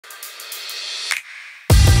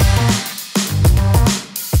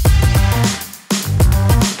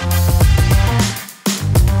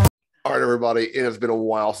everybody. It has been a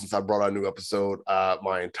while since I brought out a new episode.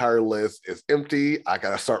 My entire list is empty. I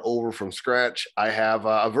got to start over from scratch. I have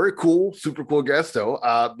a very cool, super cool guest, though.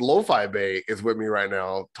 Lofibae is with me right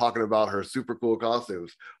now talking about her super cool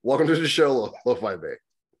costumes. Welcome to the show, Lofibae.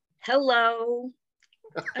 Hello.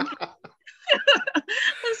 Let's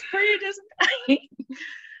pray this.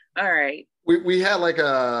 All right. We had like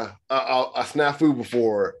a snafu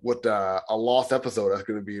before with a lost episode that's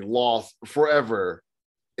going to be lost forever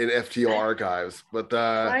in FTO archives, but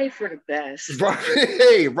probably for the best. Probably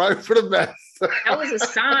for the best. That was a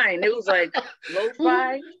sign. It was like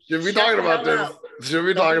lo-fi. Should be talking about this. Should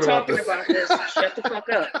be talking about this. Shut the fuck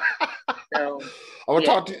up. So I'm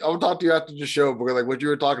gonna talk to you after the show because like what you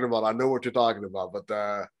were talking about, I know what you're talking about, but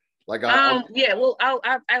I'll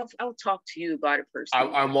talk to you about it first.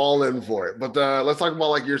 I'm all in for it, but let's talk about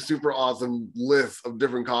like your super awesome list of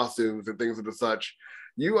different costumes and things of the such.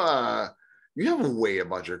 You have a way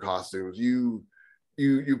about your costumes. You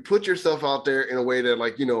put yourself out there in a way that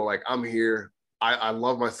like, like I'm here. I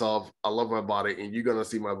love myself. I love my body, and you're gonna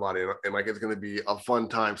see my body, and like it's gonna be a fun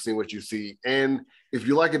time seeing what you see. And if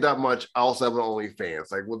you like it that much, I also have an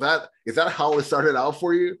OnlyFans. Like, is that how it started out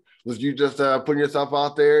for you? Was you just putting yourself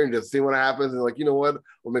out there and just seeing what happens, and like, you know what,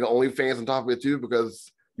 we'll make an OnlyFans on top of it too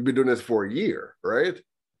because you've been doing this for a year, right?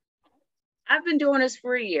 I've been doing this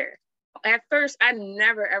for a year. At first, I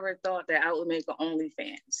never ever thought that I would make an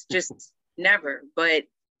OnlyFans, just never. But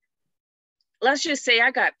let's just say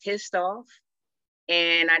I got pissed off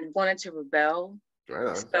and I wanted to rebel.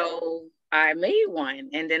 Right. So I made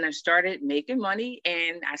one, and then I started making money,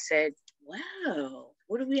 and I said, wow,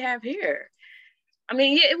 what do we have here? I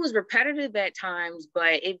mean, yeah, it was repetitive at times,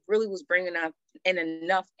 but it really was bringing up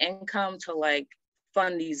enough income to like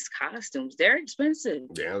fund these costumes. They're expensive.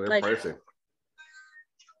 Yeah, they're pricey.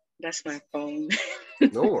 That's my phone.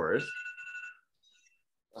 No worries.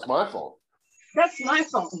 That's my phone. That's my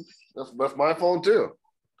phone. That's my phone too.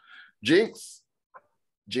 Jinxie.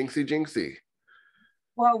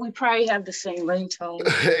 Well, we probably have the same ringtone.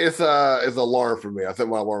 It's an alarm for me. I set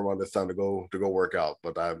my alarm on this time to go work out,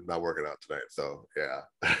 but I'm not working out tonight. So yeah.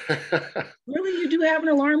 Really, you do have an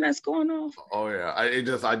alarm that's going off? Oh yeah,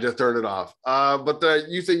 I just turned it off. But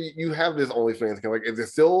you say you have this OnlyFans. Like, is it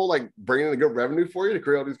still like bringing a good revenue for you to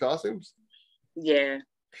create all these costumes? Yeah.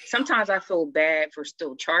 Sometimes I feel bad for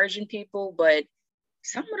still charging people, but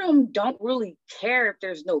some of them don't really care if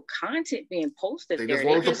there's no content being posted. They just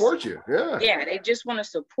want to support you. Yeah. Yeah, they just want to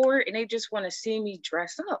support, and they just want to see me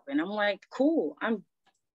dress up. And I'm like, cool, I'm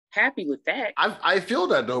happy with that. I feel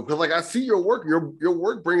that though, because like I see your work. Your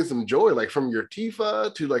work brings some joy, like from your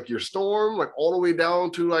Tifa to like your Storm, like all the way down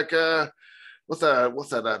to like what's that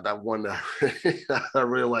one that I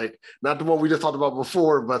really like? Not the one we just talked about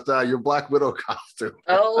before, but your Black Widow costume.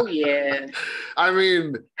 Oh yeah. I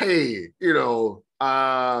mean, hey,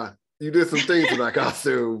 you did some things in that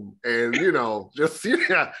costume, and hey,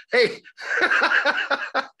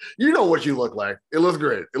 you know what you look like. It looks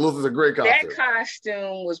great. It looks like a great costume. That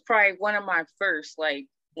costume was probably one of my first, like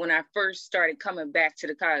when I first started coming back to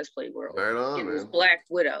the cosplay world. Right on, it was Black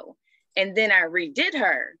Widow, and then I redid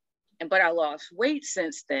her, but I lost weight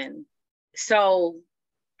since then. So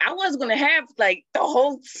I wasn't going to have like the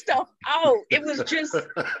whole stuff out. It was just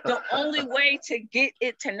the only way to get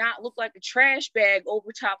it to not look like a trash bag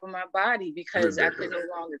over top of my body because I could no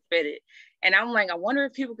longer fit it. And I'm like, I wonder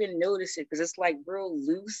if people can notice it because it's like real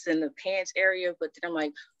loose in the pants area. But then I'm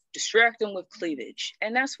like, distract them with cleavage.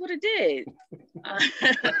 And that's what it did.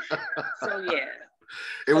 So yeah.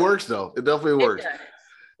 It works though. It definitely works. Does.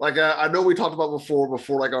 Like I know we talked about before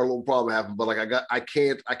like our little problem happened, but like I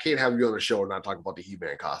can't have you on the show and not talk about the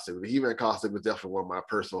He-Man costume. The He-Man costume is definitely one of my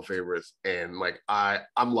personal favorites, and like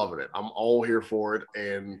I'm loving it. I'm all here for it,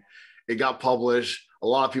 and it got published. A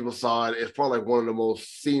lot of people saw it. It's probably like one of the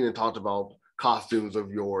most seen and talked about costumes of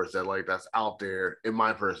yours that's out there, in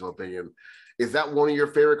my personal opinion. Is that one of your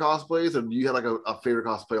favorite cosplays, or do you have like a favorite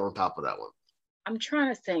cosplay on top of that one? I'm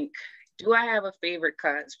trying to think. Do I have a favorite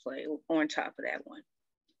cosplay on top of that one?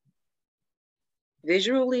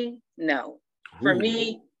 Visually, no. For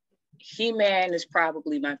me, He-Man is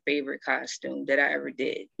probably my favorite costume that I ever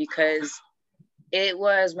did because it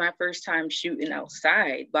was my first time shooting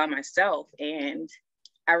outside by myself. And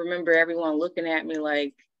I remember everyone looking at me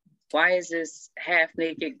like, why is this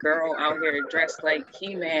half-naked girl out here dressed like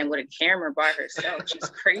He-Man with a camera by herself?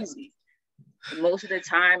 She's crazy. Most of the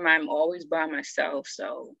time, I'm always by myself.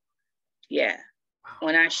 So, yeah.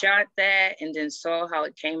 When I shot that and then saw how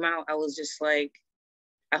it came out, I was just like,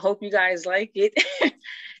 I hope you guys like it.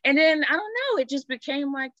 And then, I don't know, it just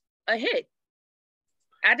became like a hit.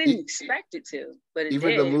 I didn't expect it to, but it even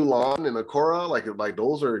did. The Mulan and the Korra, like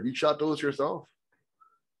those are, you shot those yourself?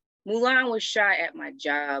 Mulan was shot at my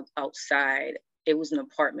job outside. It was an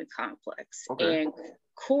apartment complex. Okay. And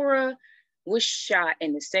Korra was shot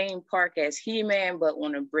in the same park as He-Man, but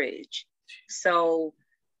on a bridge. So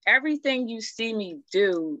everything you see me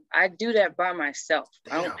do, I do that by myself.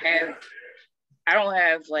 Damn. I don't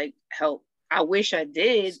have like help. I wish I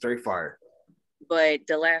did. Straight fire. But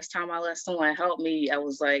the last time I let someone help me, I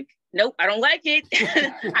was like, nope, I don't like it.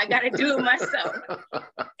 I got to do it myself.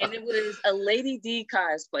 And it was a Lady D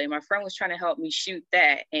cosplay. My friend was trying to help me shoot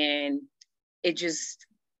that. And it just,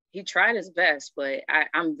 he tried his best, but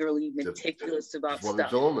I'm really meticulous about stuff.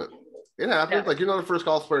 Film it. It happens. Yeah. Like, you're not the first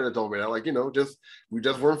cosplayer that told me that. Like, you know, we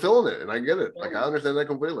just weren't feeling it. And I get it. Like, I understand that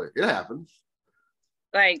completely. It happens.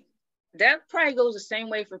 Like, that probably goes the same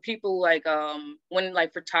way for people like when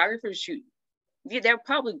like photographers shoot. Yeah, they're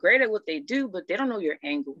probably great at what they do, but they don't know your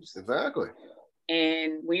angles. Exactly.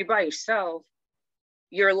 And when you're by yourself,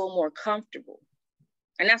 you're a little more comfortable.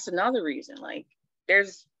 And that's another reason. Like,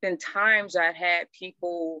 there's been times I've had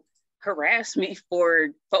people harass me for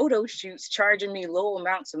photo shoots, charging me low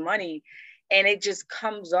amounts of money. And it just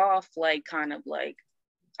comes off like kind of like,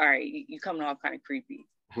 all right, you're coming off kind of creepy.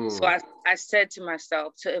 So I said to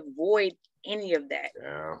myself, to avoid any of that,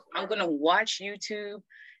 I'm going to watch YouTube.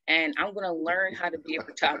 And I'm gonna learn how to be a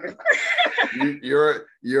photographer.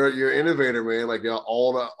 you're innovator, man. Like, you know,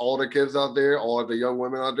 all the kids out there, all the young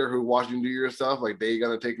women out there who watch you do your stuff, like, they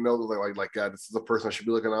gonna take note of like this is the person I should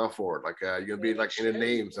be looking out for. Like, you're gonna be like in the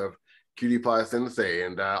names of Cutie Pie Sensei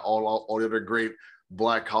and all the other great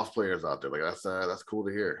Black cosplayers out there. Like, that's cool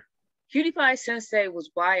to hear. Cutie Pie Sensei was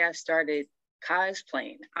why I started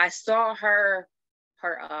cosplaying. I saw her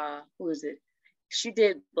who is it? She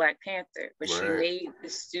did Black Panther, but she made the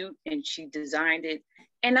suit and she designed it.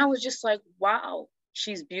 And I was just like, wow,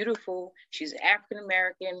 she's beautiful. She's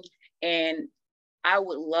African-American. And I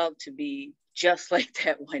would love to be just like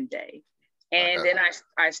that one day. And then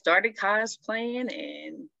I started cosplaying,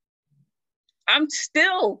 and I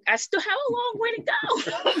still have a long way to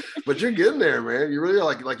go. But you're getting there, man. You really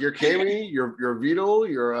like you're Cammy, you're Vito,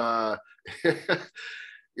 you're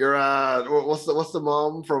You're what's the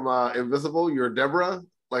mom from Invisible? You're Deborah.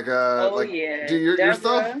 Like yeah. Dude, your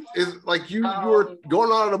stuff is like you were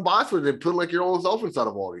going out of the box with it, putting like your own self inside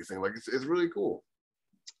of all these things. Like, it's really cool.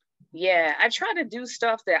 Yeah, I try to do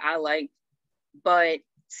stuff that I like, but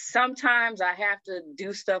sometimes I have to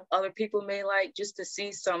do stuff other people may like just to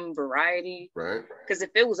see some variety. Right. Because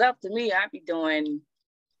if it was up to me, I'd be doing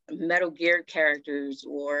Metal Gear characters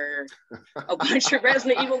or a bunch of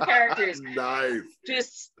Resident Evil characters. Nice.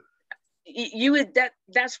 Just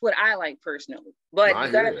that's what I like personally. But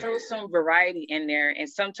you gotta throw some variety in there. And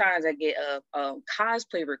sometimes I get a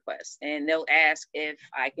cosplay request, and they'll ask if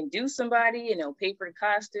I can do somebody, and they'll pay for the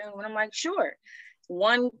costume. And I'm like, sure.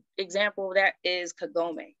 One example of that is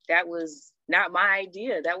Kagome. That was not my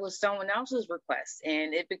idea. That was someone else's request,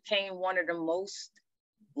 and it became one of the most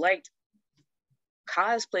liked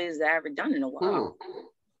cosplays that I've ever done in a while.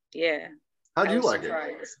 Yeah. How do you like it?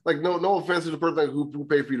 Like, no offense to the person who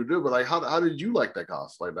paid for you to do it, but like, how did you like that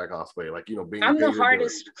cosplay? Like, you know, being. I'm the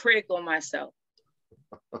hardest critic on myself.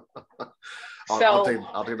 I'll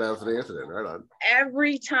take that as an answer then. Right on.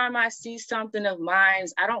 Every time I see something of mine,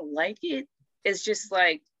 I don't like it. It's just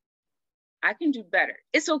like, I can do better.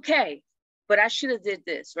 It's okay, but I should have did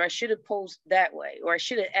this, or I should have posed that way, or I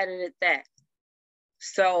should have edited that.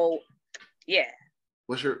 So, yeah.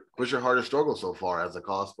 What's your hardest struggle so far as a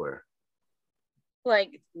cosplayer?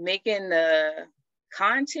 Like, making the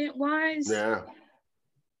content wise? Yeah.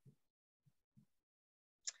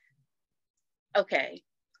 Okay.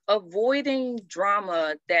 Avoiding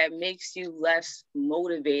drama that makes you less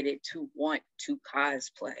motivated to want to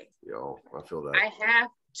cosplay. Yo, I feel that. I have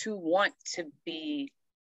to want to be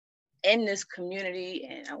in this community,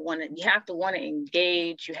 and you have to want to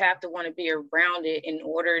engage. You have to want to be around it in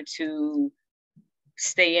order to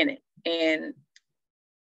stay in it. And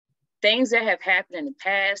things that have happened in the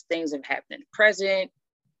past, things that have happened in the present,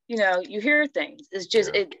 you know, you hear things. It's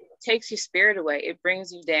just, it takes your spirit away. It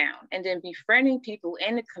brings you down. And then befriending people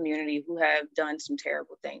in the community who have done some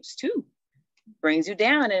terrible things too brings you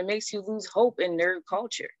down, and it makes you lose hope in nerd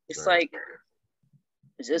culture. It's like,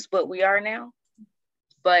 is this what we are now?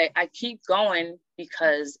 But I keep going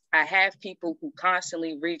because I have people who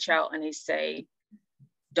constantly reach out and they say,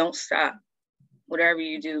 don't stop. Whatever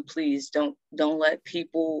you do, please don't let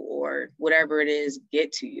people or whatever it is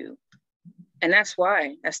get to you. And that's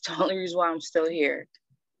the only reason why I'm still here.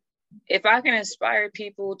 If I can inspire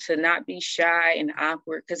people to not be shy and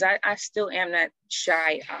awkward, because I still am that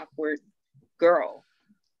shy, awkward girl.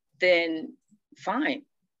 then fine,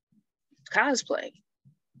 cosplay.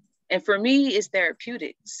 And for me, it's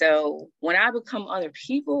therapeutic. So when I become other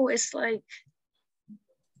people, it's like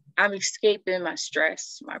I'm escaping my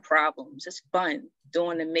stress, my problems. It's fun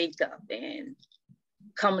doing the makeup and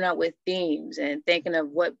coming up with themes and thinking of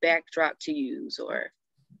what backdrop to use or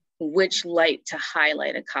which light to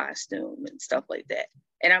highlight a costume and stuff like that.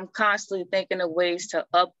 And I'm constantly thinking of ways to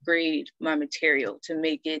upgrade my material to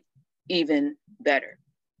make it even better.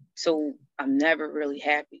 So I'm never really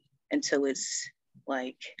happy until it's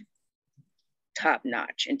like top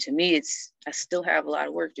notch. And to me, I still have a lot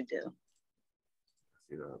of work to do.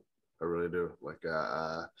 You know, I really do. Like,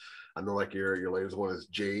 I know like your latest one is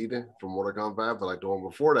Jade from Mortal Kombat, but like the one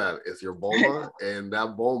before that is your Bulma, and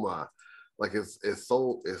that Bulma, like it's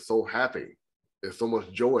so happy. There's so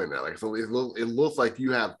much joy in that. Like, so it looks like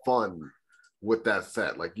you have fun with that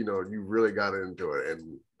set. Like, you know, you really got into it,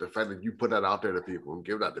 and the fact that you put that out there to people and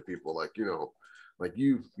give that to people, like, you know, like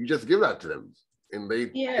you just give that to them, and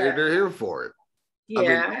they're here for it.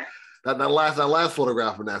 Yeah. I mean, that last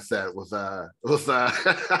photograph in that set was it was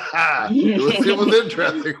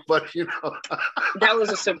interesting, but you know, that was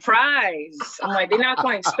a surprise. I'm like, they're not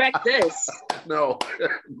going to expect this. No,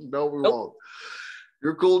 we won't.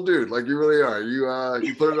 You're a cool dude, like you really are.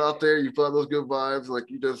 You put it out there, you put out those good vibes, like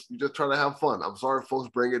you just try to have fun. I'm sorry folks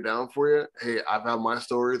bring it down for you. Hey, I've had my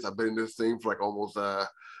stories. I've been in this thing for like almost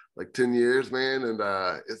like 10 years, man, and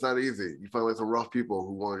it's not easy. You find like some rough people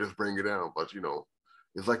who want to just bring it down, but you know,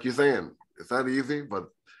 it's like you're saying, it's not easy, but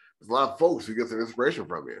there's a lot of folks who get some inspiration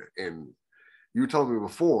from you. And you told me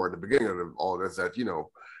before at the beginning of all this that, you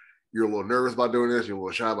know, you're a little nervous about doing this, you're a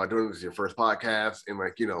little shy about doing this, it's your first podcast, and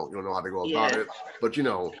like, you know, you don't know how to go about it. But you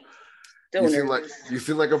know, you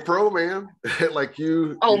seem like a pro, man. Like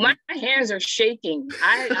you. Oh, my hands are shaking.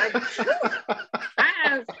 I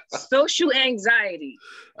have social anxiety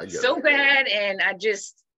so bad, and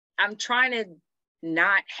I'm trying to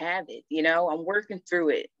not have it, you know. I'm working through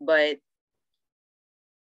it, but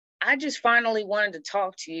I just finally wanted to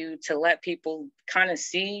talk to you to let people kind of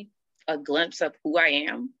see a glimpse of who I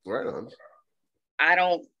am. Right on. I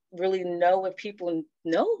don't really know if people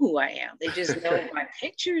know who I am. They just know my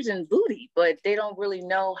pictures and booty, but they don't really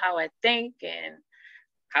know how I think and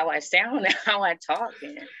how I sound and how I talk.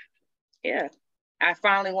 And yeah, I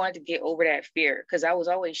finally wanted to get over that fear because I was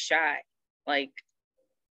always shy, like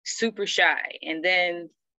super shy. And then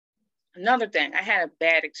another thing, I had a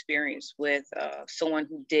bad experience with someone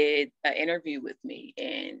who did an interview with me,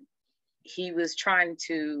 and he was trying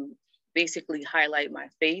to basically highlight my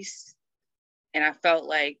face. And I felt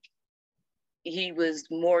like he was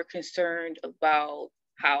more concerned about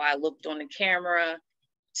how I looked on the camera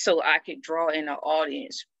so I could draw in an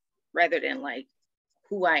audience rather than like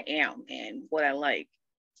who I am and what I like.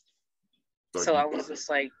 So I was just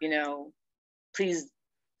like, you know, please,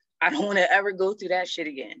 I don't want to ever go through that shit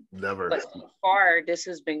again. Never. But so far, this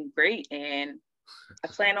has been great. And I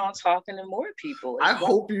plan on talking to more people. I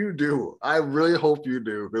hope you do. I really hope you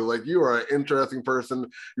do. Because like you are an interesting person.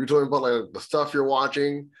 You told me about like the stuff you're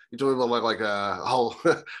watching. You told me about like how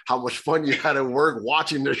much fun you had at work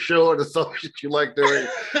watching the show and the stuff that you like doing.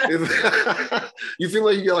 You seem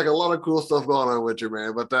like you get like a lot of cool stuff going on with you,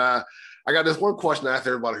 man. But I got this one question to ask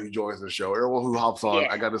everybody who joins the show. Everyone who hops on,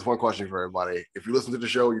 I got this one question for everybody. If you listen to the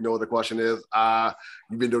show, you know what the question is.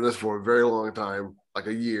 You've been doing this for a very long time, like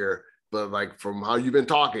a year. But like from how you've been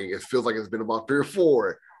talking, it feels like it's been about 3 or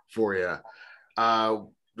 4 for you. There's a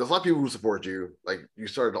lot of people who support you. Like you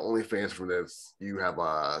started the OnlyFans from this. You have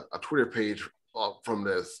a Twitter page from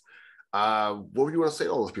this. What would you want to say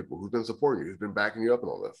to all those people who've been supporting you, who've been backing you up in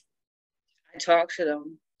all this? I talk to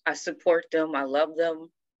them. I support them. I love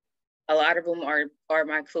them. A lot of them are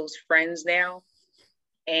my close friends now.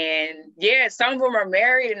 And yeah, some of them are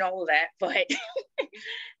married and all that, but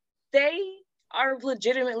they are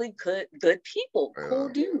legitimately good people, cool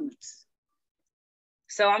dudes.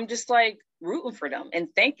 So I'm just like rooting for them and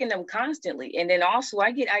thanking them constantly. And then also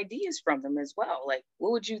I get ideas from them as well. Like,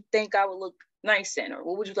 what would you think I would look nice in? Or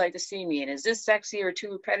what would you like to see me in? Is this sexy or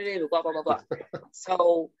too repetitive? Blah, blah, blah, blah.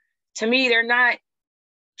 So to me, they're not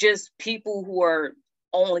just people who are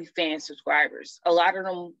OnlyFans subscribers. A lot of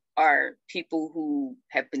them are people who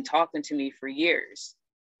have been talking to me for years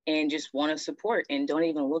and just want to support and don't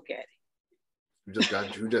even look at it. You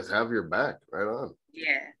just have your back, right on.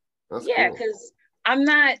 Yeah. That's yeah, cool. because I'm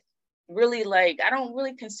not really I don't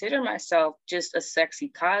really consider myself just a sexy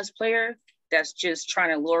cosplayer that's just trying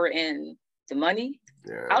to lure in the money.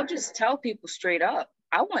 Yeah. I'll just tell people straight up,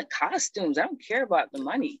 I want costumes. I don't care about the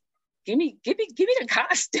money. Give me the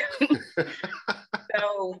costume.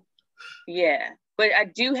 So Yeah, but I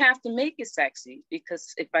do have to make it sexy,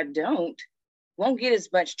 because if I don't, won't get as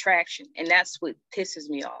much traction, and that's what pisses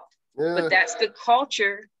me off. Yeah. But that's the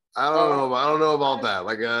culture. I don't know about that.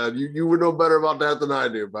 Like, you would know better about that than I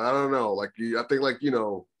do, but I don't know. Like, I think, like, you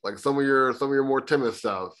know, like some of your more timid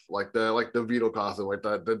stuff, like the Vito costume, like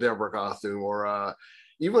the Deborah costume, or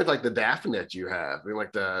even like the Daphne that you have. I mean,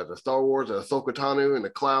 like the Star Wars, the Ahsoka Tano, and the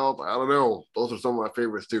Cloud. I don't know. Those are some of my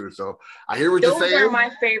favorites too. So I hear what you're saying. Those are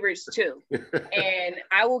my favorites too. And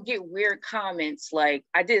I will get weird comments. Like,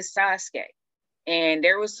 I did Sasuke, and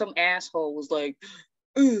there was some asshole was like,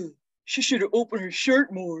 she should have opened her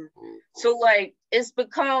shirt more. So, like, it's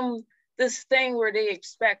become this thing where they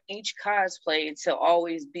expect each cosplay to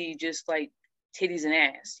always be just like titties and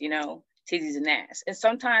ass, you know, titties and ass. And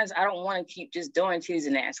sometimes I don't want to keep just doing titties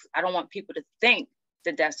and ass. I don't want people to think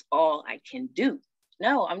that that's all I can do.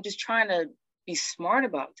 No, I'm just trying to be smart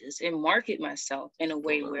about this and market myself in a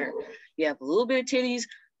way where you have a little bit of titties,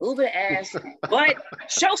 a little bit of ass, but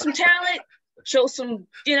show some talent, show some,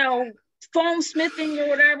 you know, foam smithing or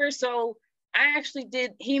whatever. So I actually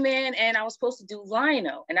did He-Man, and I was supposed to do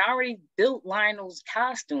Lionel, and I already built Lionel's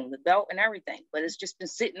costume, the belt and everything, but it's just been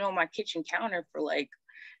sitting on my kitchen counter for like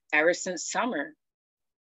ever since summer.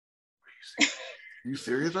 You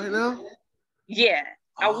serious right now? Yeah.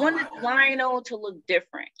 I wanted Lionel to look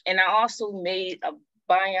different, and I also made a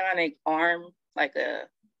bionic arm, like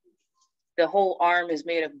the whole arm is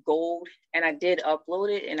made of gold, and I did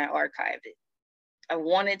upload it and I archived it. I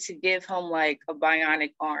wanted to give him like a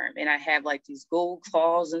bionic arm, and I have like these gold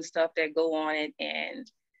claws and stuff that go on it, and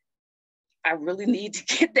I really need to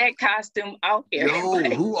get that costume out here. Yo,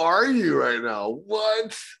 who are you right now?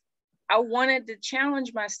 What? I wanted to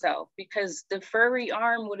challenge myself, because the furry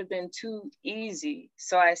arm would have been too easy.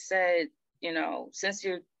 So I said, you know, since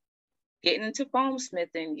you're getting into foam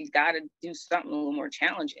smithing, you got to do something a little more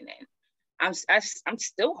challenging. And I'm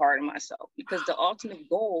still hard on myself, because the ultimate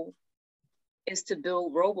goal is to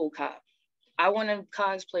build RoboCop. I want to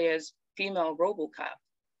cosplay as female RoboCop,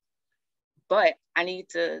 but I need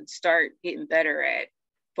to start getting better at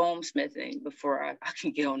foam smithing before I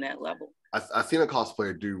can get on that level. I've seen a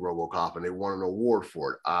cosplayer do RoboCop, and they won an award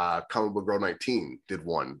for it. Comic Book Girl 19 did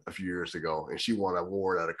one a few years ago, and she won an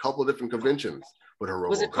award at a couple of different conventions with her RoboCop.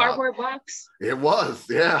 Was it Cardboard Box? It was,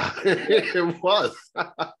 yeah. It was.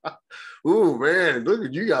 Ooh, man, look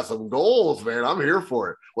at you, got some goals, man. I'm here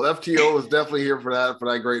for it. Well, FTO is definitely here for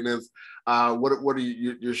that greatness. What are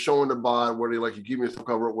you're showing the bod, what are you like, you give me some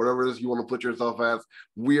cover, whatever it is you want to put yourself as,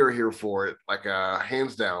 we are here for it, like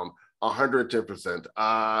hands down,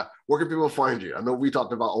 110%. Where can people find you? I know we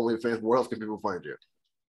talked about OnlyFans, where else can people find you?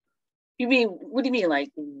 What do you mean,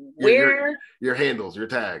 like where? Your handles, your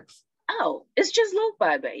tags. Oh, it's just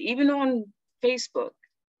Lofibae, even on Facebook.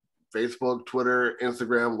 Facebook, Twitter,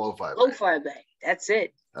 Instagram, Lofibae. Lofibae, that's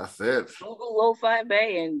it. That's it. Google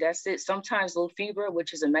Lofibae, and that's it. Sometimes Lofibae,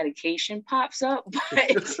 which is a medication, pops up, but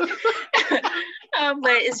it's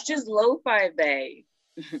just Lofibae.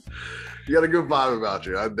 You got a good vibe about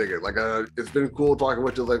you. I dig it. Like, it's been cool talking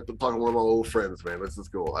with you, like talking to one of my old friends, man. This is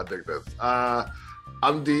cool. I dig this.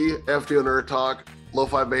 I'm D, FTO Nerd Talk.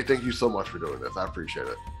 Lofibae, thank you so much for doing this. I appreciate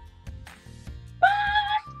it.